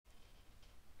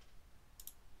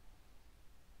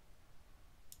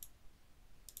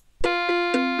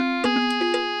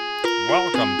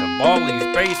Baldi's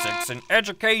Basics in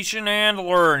Education and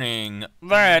Learning.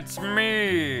 That's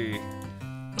me.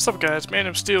 What's up guys, Man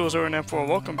of Steel is ORN4.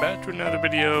 Welcome back to another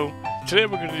video. Today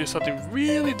we're going to do something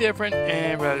really different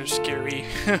and rather scary.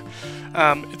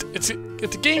 It's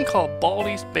a game called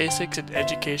Baldi's Basics in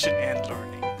Education and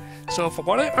Learning. So from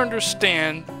what I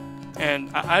understand, and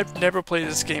I've never played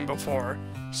this game before,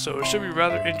 so it should be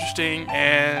rather interesting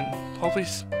and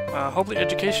hopefully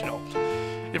educational.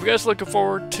 If you guys are looking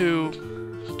forward to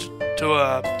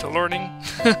learning,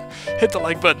 hit the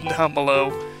like button down below.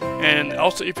 And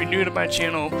also, if you're new to my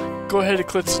channel, go ahead and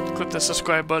click the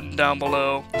subscribe button down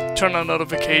below. Turn on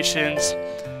notifications,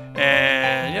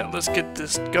 and yeah, let's get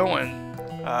this going.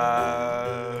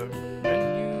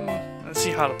 Menu. Let's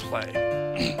see how to play.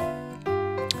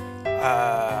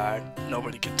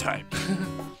 Nobody can type.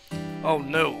 Oh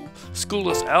no, school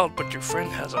is out, but your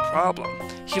friend has a problem.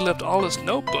 He left all his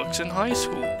notebooks in high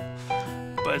school,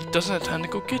 but doesn't have time to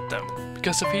go get them,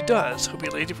 because if he does, he'll be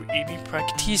late for evening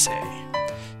practice.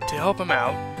 To help him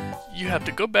out, you have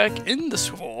to go back in the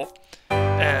school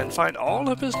and find all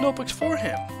of his notebooks for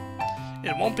him.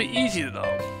 It won't be easy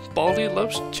though. Baldi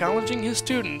loves challenging his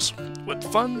students with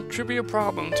fun trivia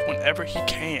problems whenever he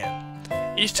can.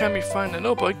 Each time you find a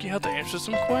notebook, you have to answer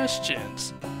some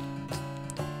questions.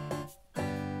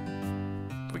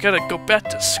 We gotta go back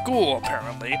to school,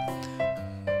 apparently.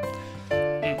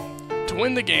 To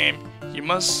win the game, you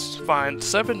must find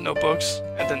 7 notebooks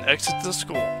and then exit the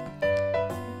school.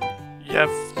 You have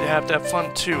to have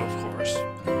fun too, of course.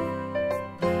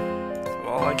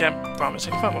 Well, I can't promise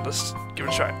any fun, but let's give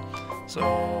it a try. So,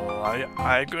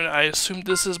 I assume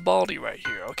this is Baldi right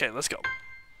here. Okay, let's go.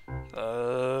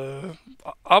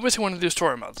 Obviously want to do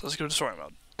story mode. Let's go to story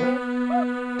mode.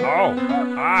 Oh,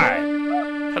 hi.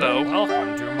 Hello.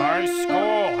 Welcome to my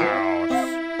schoolhouse.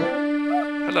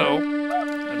 Hello.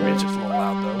 That music's a little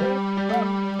loud though.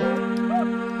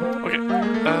 Okay.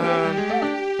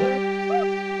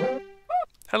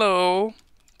 Hello.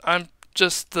 I'm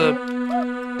just the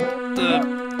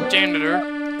janitor.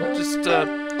 Just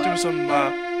doing some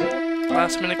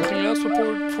last minute cleanups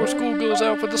before school goes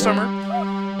out for the summer.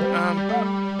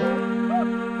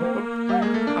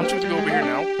 I'm just gonna go over here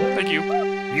now. Thank you.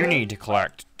 You need to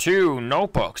collect 2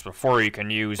 notebooks before you can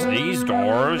use these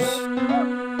doors.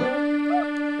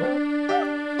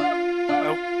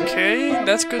 Okay,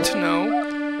 that's good to know.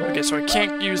 Okay, so I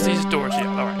can't use these doors yet.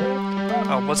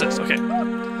 Alright. What's this? Okay.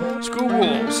 School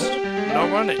rules. No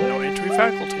running, no entry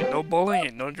faculty, no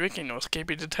bullying, no drinking, no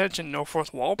escaping detention, no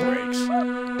fourth wall breaks.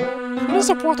 What is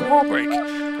a fourth wall break?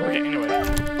 Okay, anyway.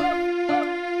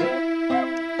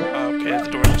 Okay, the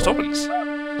door just opens.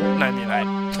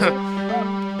 99.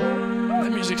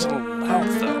 That music's a little loud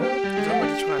though. Is that way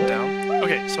to turn it down?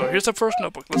 Okay, so here's the first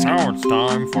notebook. Let's go. Now it's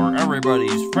time for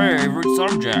everybody's favorite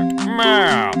subject,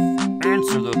 math.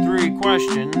 Answer the 3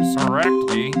 questions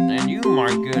correctly, and you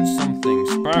might get something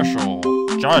special.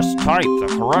 Just type the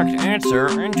correct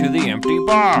answer into the empty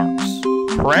box.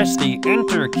 Press the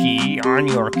Enter key on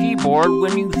your keyboard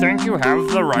when you think you have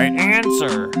the right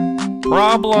answer.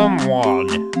 Problem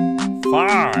 1.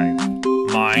 5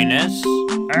 minus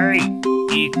 8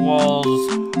 equals...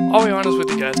 I'll be honest with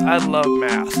you guys, I love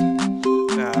math.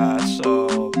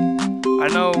 So I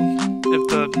know if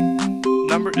the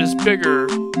number is bigger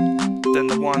than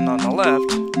the one on the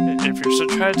left, if you're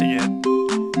subtracting it,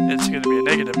 it's going to be a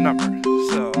negative number.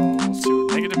 So let's do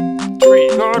 -3.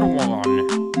 Good one.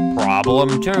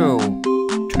 Problem 2.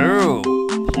 2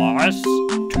 plus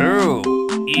 2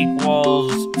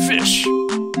 equals... Fish.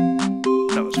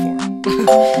 No, it's 4.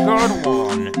 Good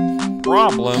one.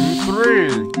 Problem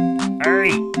 3.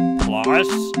 8 plus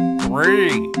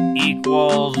 3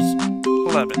 equals...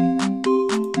 11.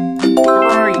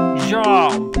 Great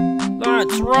job!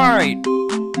 That's right!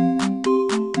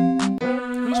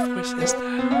 Whose voice is that?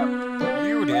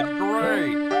 You did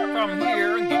great! Come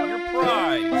here and get your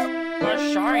prize! A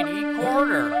shiny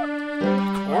quarter!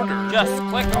 Quarter? Just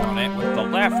click on it with the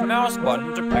left mouse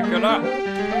button to pick it up.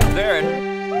 Then,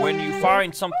 when you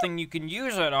find something you can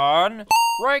use it on,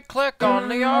 right-click on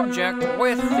the object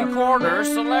with the quarter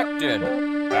selected.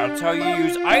 That's how you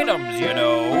use items, you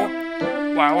know.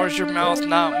 Why is your mouth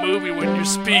not moving when you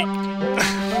speak? Alright,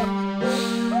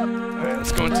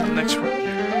 let's go into the next room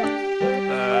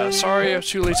here. Sorry, I'm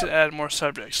too late to add more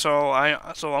subjects. So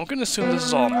I'm gonna assume this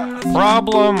is all math.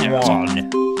 Problem 1.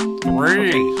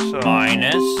 3 Okay,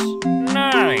 minus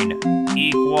 9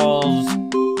 equals...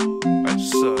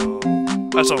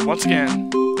 Alright, so once again,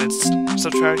 it's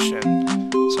subtraction.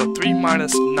 So 3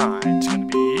 minus 9 is gonna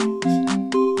be...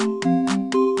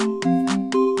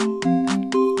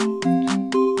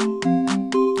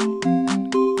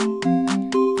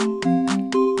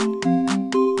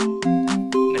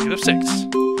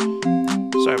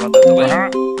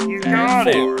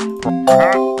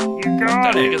 You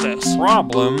got Look it. at this.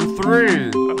 Problem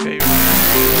 3. Okay.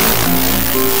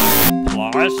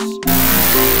 Plus.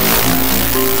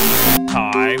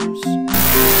 Times.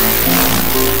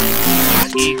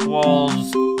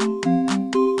 Equals.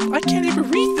 I can't even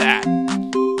read that.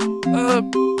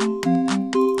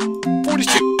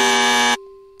 42.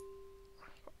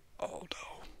 Oh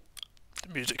no. The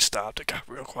music stopped. It got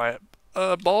real quiet.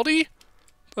 Baldy?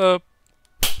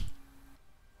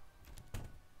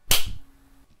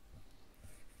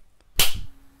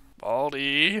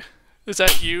 Baldy? Is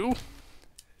that you?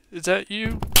 Is that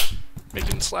you?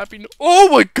 Making slappy oh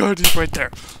my god, he's right there.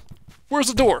 Where's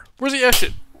the door? Where's the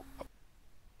exit?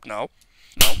 No.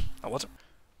 No, I wasn't.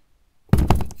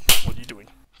 What are you doing?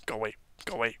 Go away.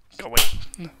 Go away. Go away.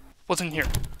 What's in here?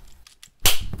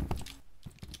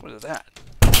 What is that?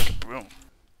 Like a broom.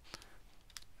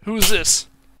 Who's this?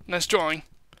 Nice drawing.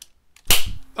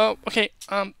 Oh, okay.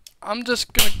 I'm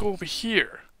just gonna go over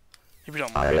here. If you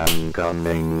don't mind. I am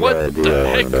coming. What the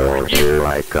heck are you? Here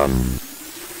I come.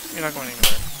 You're not going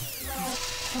anywhere.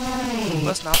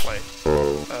 Let's not play.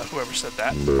 Whoever said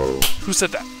that. Who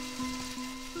said that?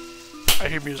 I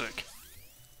hear music.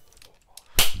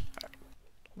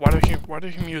 Why do I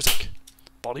hear music?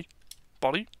 Baldy?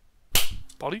 Baldy?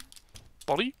 Baldy?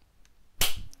 Baldy?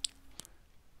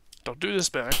 Don't do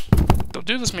this, man. Don't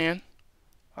do this, man.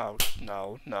 Oh,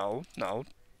 no, no, no.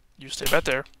 You stay back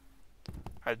there.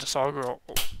 I just saw a girl.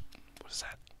 Oh, what is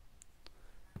that?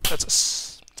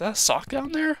 Is that a sock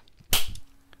down there?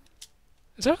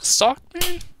 Is that a sock,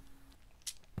 man?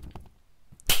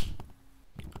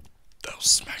 Those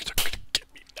smacks are gonna give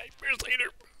me nightmares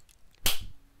later.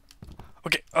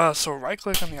 Okay, so right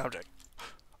click on the object.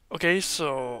 Okay,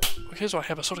 so I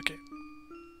have a soda can.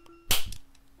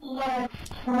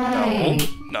 No,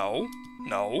 no,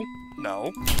 no,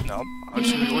 no, no. I'm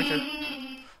just gonna go in here.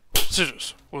 Oh,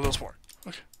 scissors. What are those for?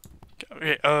 Okay.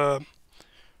 Okay,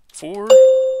 4,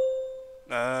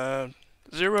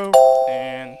 0,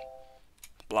 and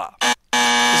blah.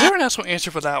 Is there an actual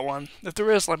answer for that one? If there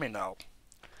is, let me know.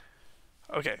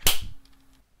 Okay.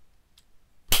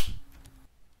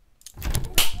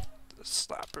 The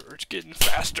slapper is getting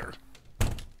faster.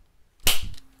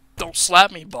 Don't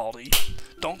slap me, Baldy.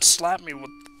 Don't slap me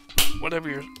with whatever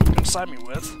you're gonna slap me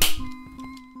with.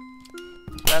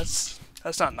 That's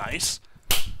not nice.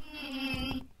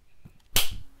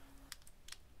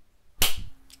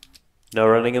 No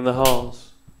running in the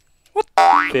halls. What?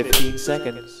 15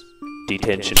 seconds.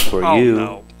 Detention for Oh you.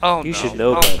 no. Oh You no. should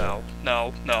know Oh better. no.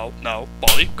 No, no, no.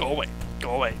 Baldy, go away.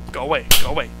 Go away. Go away.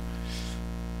 Go away.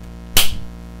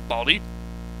 Baldy.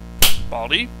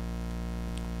 Baldy.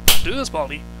 Don't do this,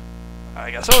 Baldy.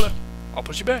 I got soda. I'll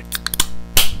put you back.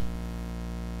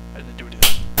 I didn't do it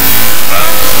yet.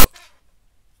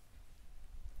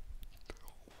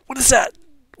 What is that?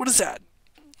 What is that?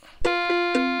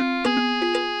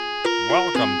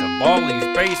 Welcome to Baldi's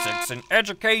Basics in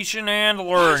Education and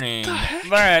Learning. What the heck?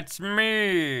 That's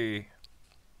me.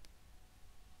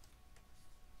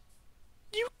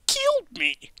 You killed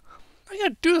me. I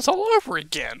gotta do this all over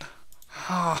again.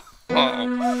 Oh.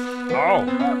 Oh,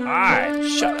 hi.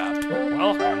 Shut up.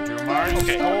 Welcome to my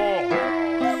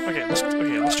schoolhouse. Okay,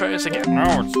 let's try this again.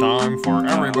 Now it's time for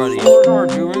everybody. You're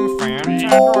doing fantastic.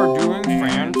 You're doing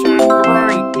fantastic.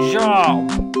 Great job.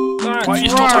 That's Why are you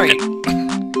still right. talking?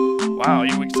 Wow,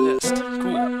 you exist.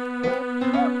 Cool.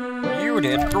 You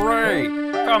did great.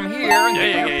 Come here and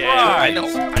get your I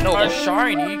prize. know. A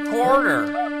shiny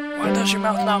quarter. Why does your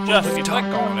mouth not move Just if you click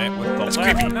talk? on it with the That's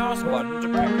left creepy. mouse button to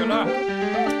pick it up.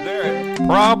 There.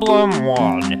 Problem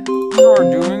 1.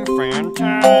 You're doing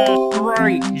fantastic.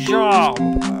 Great job.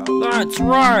 That's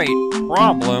right.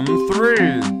 Problem 3.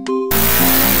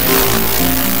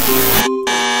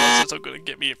 That's so good to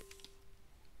get me.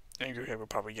 Angry Head will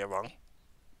probably get wrong.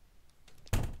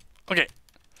 Okay.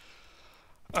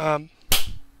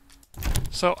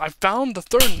 So I found the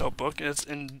third notebook. It's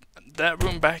in that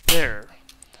room back there.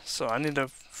 So I need to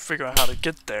figure out how to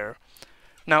get there.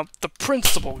 Now, the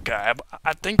principal guy,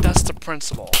 I think that's the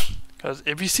principal. Because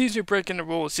if he sees me breaking the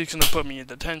rules, he's going to put me in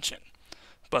detention.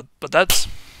 That's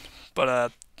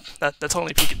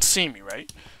only if he can see me,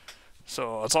 right?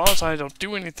 So as long as I don't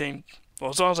do anything,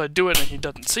 well, as long as I do it and he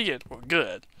doesn't see it, we're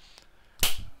good.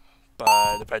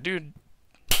 But if I do...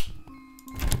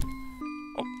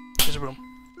 Oh, here's a room.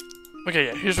 Okay,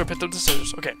 yeah, here's where I picked up the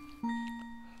scissors. Okay.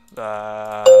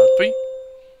 3,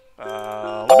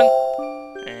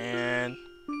 11, and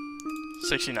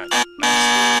 69.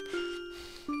 Nice.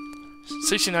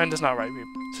 69 is not right,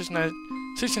 people.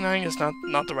 69 is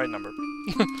not the right number.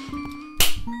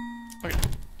 Okay.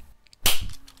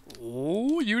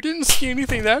 Oh, you didn't see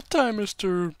anything that time,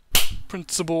 Mr.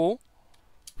 Principal.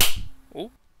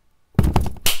 Oh.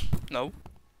 No.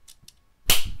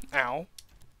 Ow.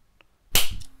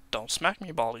 Don't smack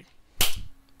me, Baldy.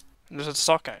 And there's a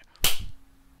sockeye.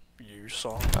 You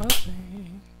saw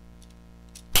nothing.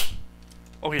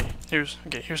 Okay, here's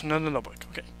another notebook.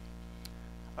 Okay.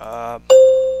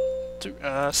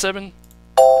 7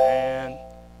 and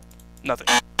nothing.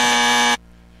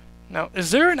 Now,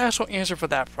 is there an actual answer for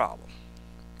that problem?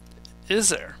 Is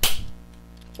there?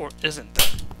 Or isn't there?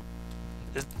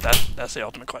 That's the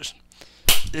ultimate question.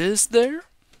 Is there?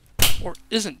 Or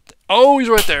isn't there? Oh, he's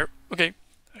right there. Okay.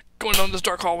 Going down this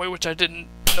dark hallway, which I didn't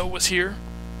know was here.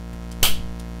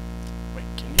 Wait,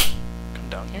 can you come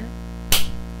down here?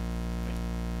 Wait.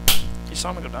 He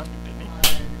saw me go down here, didn't he?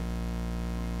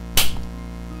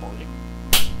 Baldy.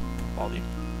 Baldy.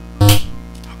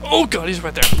 Oh god, he's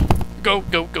right there. Go,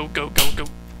 go, go, go, go, go.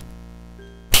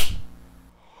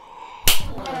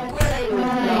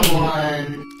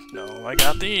 No, I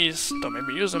got these. Don't make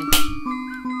me use them.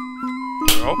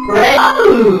 Oh,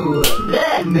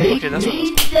 that makes Okay, that's what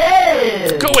me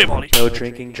sad. Go away, Baldy. No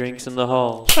drinking drinks in the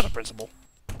halls. Shut up, Principal.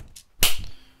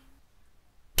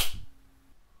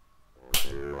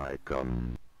 Here I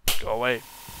come. Go away.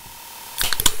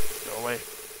 Go away.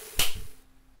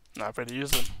 Not ready to use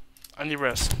them. I need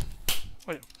rest.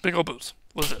 Wait, big old boots.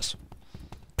 What's this?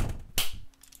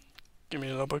 Give me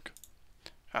a notebook.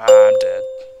 I'm dead.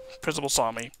 Principal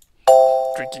saw me.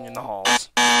 Drinking in the halls.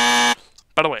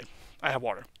 By the way, I have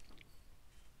water.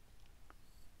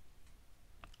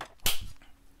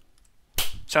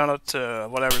 Shout out to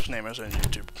whatever his name is on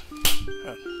YouTube.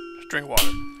 Drink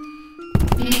water.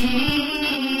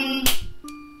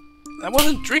 I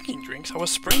wasn't drinking drinks, I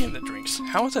was spraying the drinks.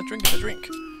 How was that drinking the drink?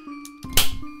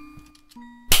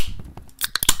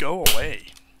 Go away,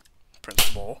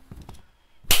 Principal.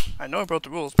 I know I broke the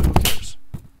rules, but who cares?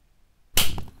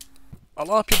 A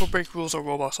lot of people break rules on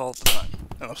Roblox all the time.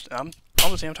 And I'm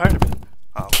honestly, I'm tired of it.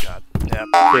 Oh god. Yep.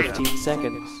 15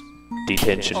 seconds.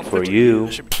 Detention Oh, for 15. you.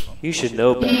 That should be too long. You should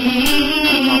know better.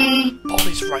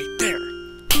 Baldy's right there.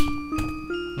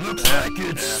 Looks like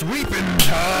it's sweeping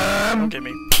time. Don't get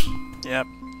me. Yep.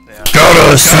 Yeah.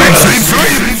 Gotta sweep, sweep,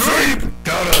 sweep, sweep.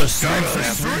 Gotta sweep, sweep,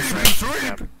 sweep, sweep, sweep.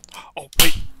 Yep. Oh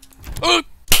wait.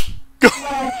 Go.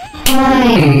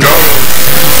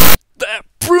 That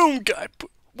broom guy.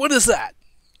 What is that?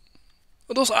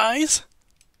 Are those eyes?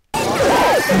 What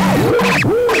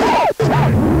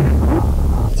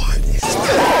is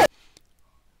that?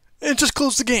 It just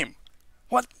closed the game.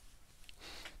 What?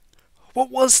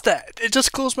 What was that? It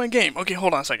just closed my game. Okay,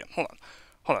 hold on a second. Hold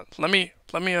on. Let me,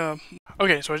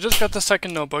 okay, so I just got the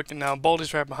second notebook, and now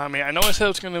Baldy's right behind me. I know I said I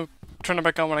was gonna turn it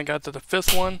back on when I got to the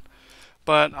 5th one,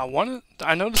 but I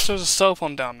noticed there's a cell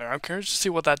phone down there. I'm curious to see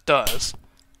what that does.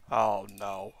 Oh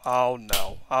no, oh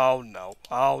no, oh no,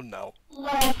 oh no.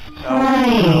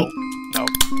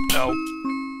 No.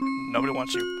 Nobody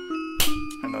wants you.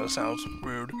 I know this sounds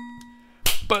rude,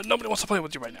 but nobody wants to play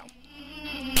with you right now.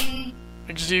 You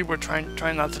can see we're trying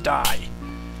not to die.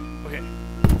 Okay.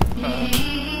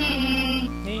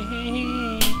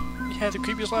 You had the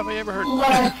creepiest laugh I ever heard.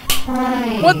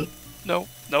 What? No.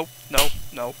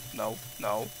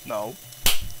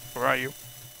 Where are you?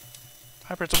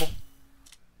 Hi, Principal.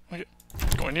 Okay.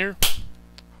 Go in here.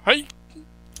 Hi.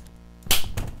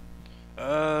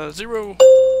 0.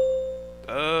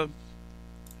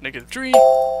 -3.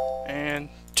 And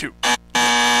 2.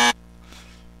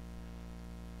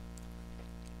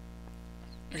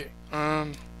 Okay.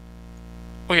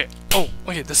 Okay. Oh,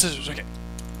 okay, the scissors, okay.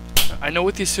 I know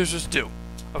what these scissors do.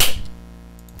 Okay.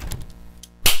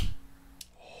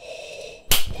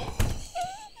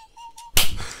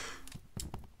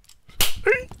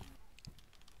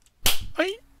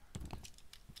 Hey.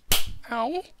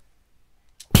 Ow.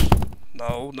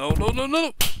 No.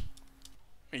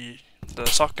 The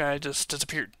sock guy just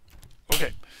disappeared.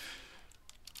 Okay.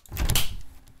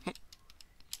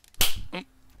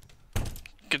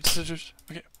 Get the scissors.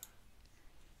 Okay.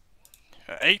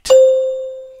 8.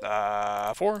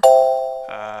 4.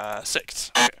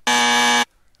 6. Okay.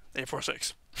 8, 4,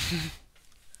 6.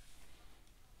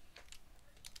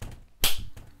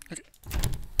 Okay.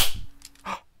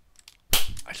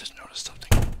 I just noticed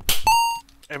something.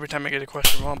 Every time I get a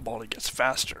question wrong, Baldy gets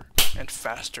faster and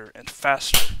faster and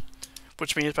faster.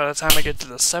 Which means by the time I get to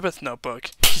the 7th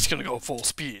notebook, he's gonna go full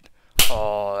speed.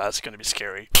 Oh, that's gonna be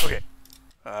scary. Okay.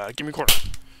 Give me a quarter.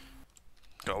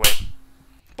 Go away.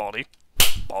 Baldy.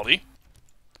 Baldy.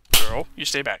 Girl, you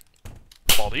stay back.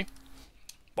 Baldy.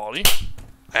 Baldy.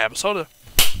 I have a soda.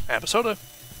 I have a soda.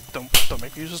 Don't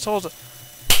make me use the soda.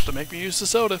 Don't make me use the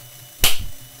soda.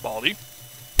 Baldy.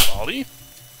 Baldy.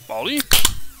 Baldy.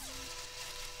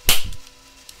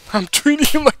 I'm treating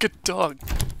him like a dog.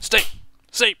 Stay.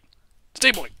 Stay.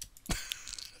 Stay, boy.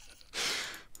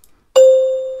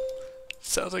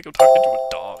 Sounds like I'm talking to a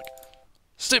dog.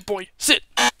 Sit, boy. Sit.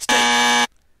 Stay.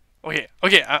 Okay.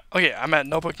 Okay, I'm at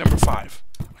notebook number 5.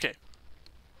 Okay.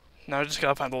 Now I just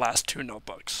gotta find the last 2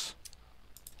 notebooks.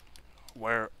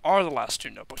 Where are the last 2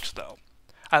 notebooks, though?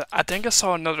 I think I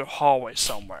saw another hallway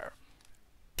somewhere.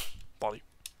 Baldy.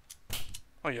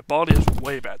 Oh yeah, Baldy is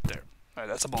way back there. Alright,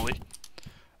 that's a bully.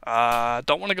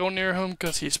 Don't want to go near him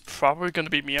because he's probably going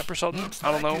to beat me up or something.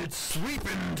 I don't know. It's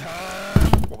sweeping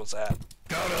time. What was that?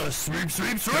 Gotta sweep,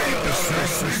 sweep, sweep. Gotta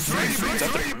sweep, sweep, sweep, Is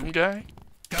that sweep. the broom guy?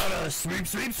 Gotta sweep,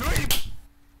 sweep, sweep.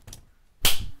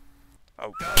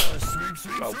 Oh. Gotta sweep,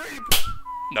 sweep, Oh. sweep.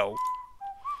 No.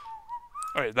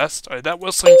 Alright, that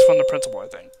whistling's from the principal, I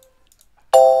think.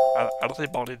 I don't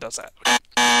think Baldy does that.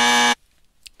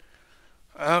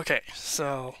 Okay,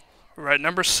 so we're at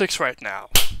number 6 right now.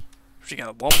 We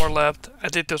got 1 more left. I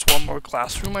think there's 1 more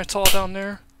classroom I saw down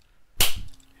there.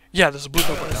 Yeah, there's a blue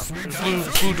door down there. There's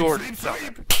a blue door down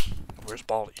there. Where's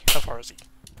Baldy? How far is he?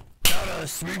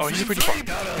 Oh, he's pretty far.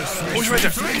 Oh, he's right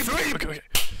there. Okay.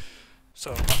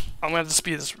 So I'm gonna have to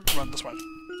speed this run.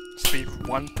 Speed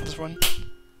 1 this run.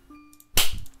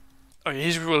 Okay,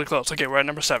 he's really close. Okay, we're at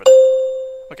number 7.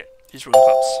 Okay, he's really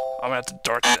close. I'm gonna have to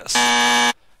dart this.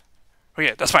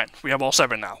 Okay, that's fine. We have all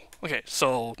 7 now. Okay,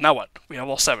 so now what? We have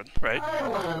all 7, right?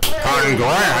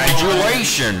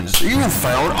 Congratulations! You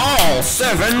found all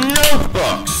 7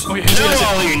 notebooks! Okay,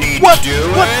 Now all you need What? to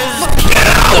do What? is... Get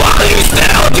out while you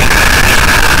still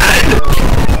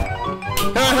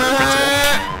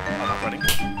I'm not running.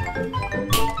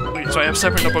 Wait, so I have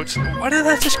 7 notebooks. Why did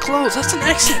that just close? That's an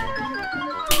exit!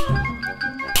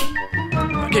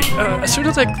 Okay, as soon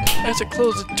as it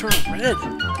closed, it turned red.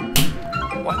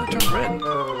 Why did it turn red?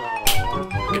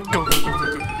 Okay, go.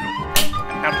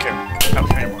 I don't care. I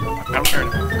don't care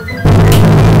anymore.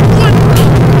 What?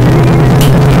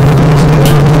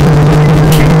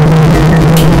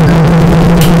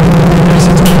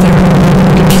 Exit's right there.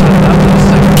 Okay, so that was the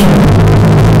second.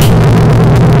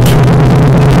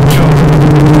 Go.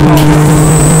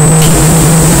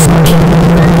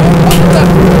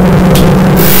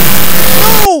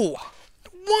 Oh,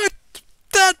 what?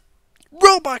 That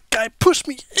robot guy pushed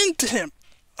me into him.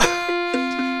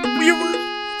 We were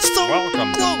so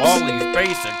Welcome close. to Baldi's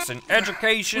Basics in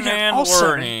Education We got and all 7.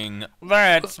 Learning.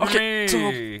 That's Okay,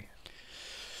 me.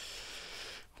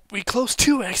 We closed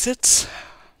 2 exits.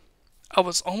 I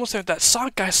was almost there. That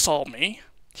sock guy saw me.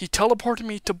 He teleported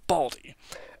me to Baldi.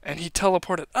 And he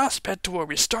teleported us back to where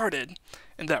we started.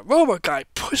 And that robot guy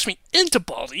pushed me into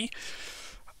Baldi.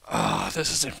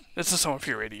 This is so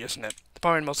infuriating, isn't it?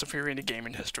 Probably the most infuriating game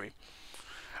in history.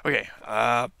 Okay,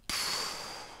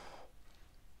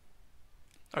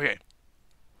 okay.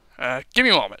 Give me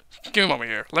a moment. Give me a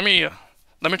moment here. Let me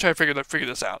try to figure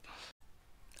this out.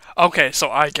 Okay,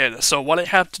 so I get it. So what I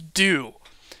have to do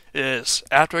is,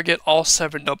 after I get all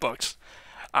 7 notebooks,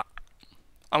 I'm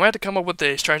gonna have to come up with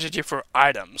a strategy for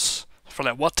items. For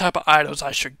like what type of items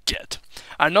I should get.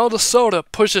 I know the soda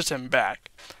pushes him back.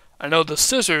 I know the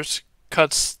scissors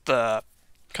cuts the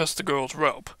girl's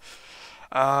rope.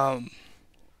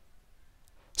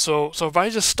 So if I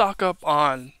just stock up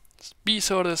on bee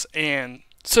sodas and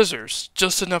scissors,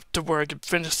 just enough to where I can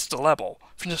finish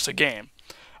the game,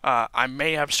 I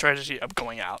may have a strategy of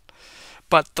going out.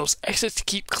 But those exits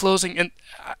keep closing, and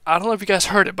I don't know if you guys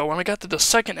heard it, but when we got to the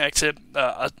second exit,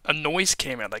 a noise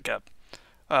came in, like a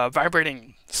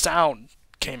vibrating sound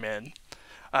came in,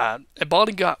 and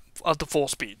Baldi got up to full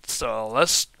speed. So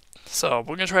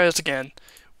we're gonna try this again.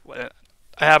 I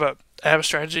have a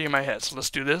strategy in my head, so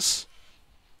let's do this.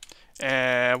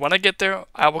 And when I get there,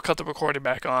 I will cut the recording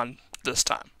back on this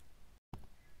time.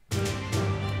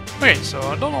 Okay, so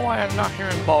I don't know why I'm not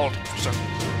hearing Baldi for some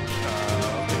reason.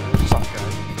 Soft guy.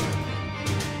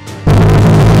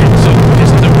 Okay, so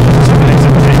there was a second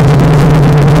exit, okay?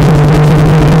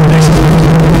 Exit.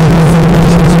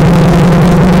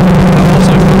 I'm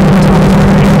also going to the top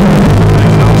right. I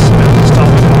can also stop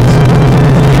the box.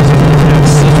 So we have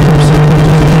scissors,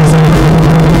 which is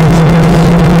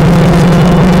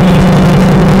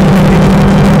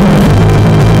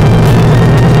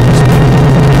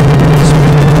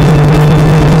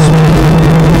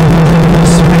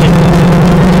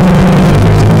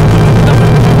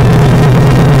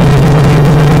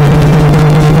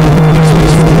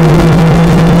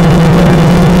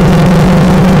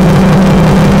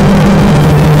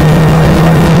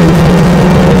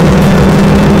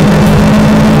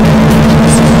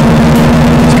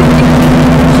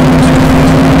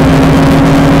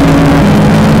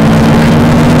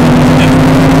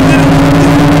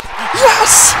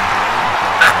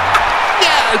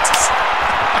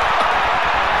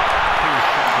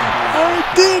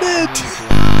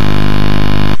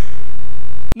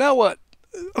now what?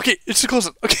 Okay, it's too close.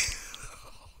 Okay.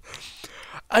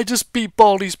 I just beat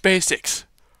Baldi's Basics.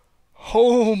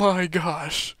 Oh my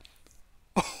gosh.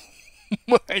 Oh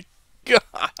my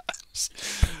gosh.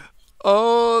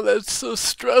 Oh, that's so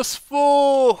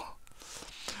stressful.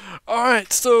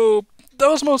 Alright, so that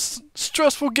was the most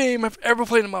stressful game I've ever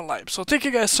played in my life. So thank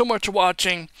you guys so much for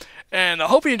watching. And I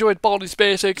hope you enjoyed Baldi's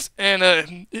Basics.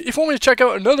 And if you want me to check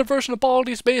out another version of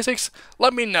Baldi's Basics,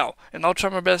 let me know. And I'll try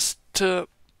my best to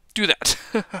do that.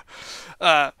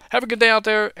 Have a good day out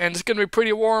there. And it's going to be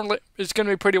pretty warm. It's going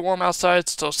to be pretty warm outside.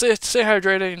 So stay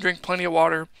hydrated and drink plenty of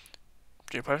water.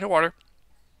 Drink plenty of water.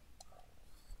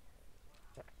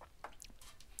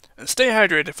 And stay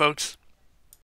hydrated, folks.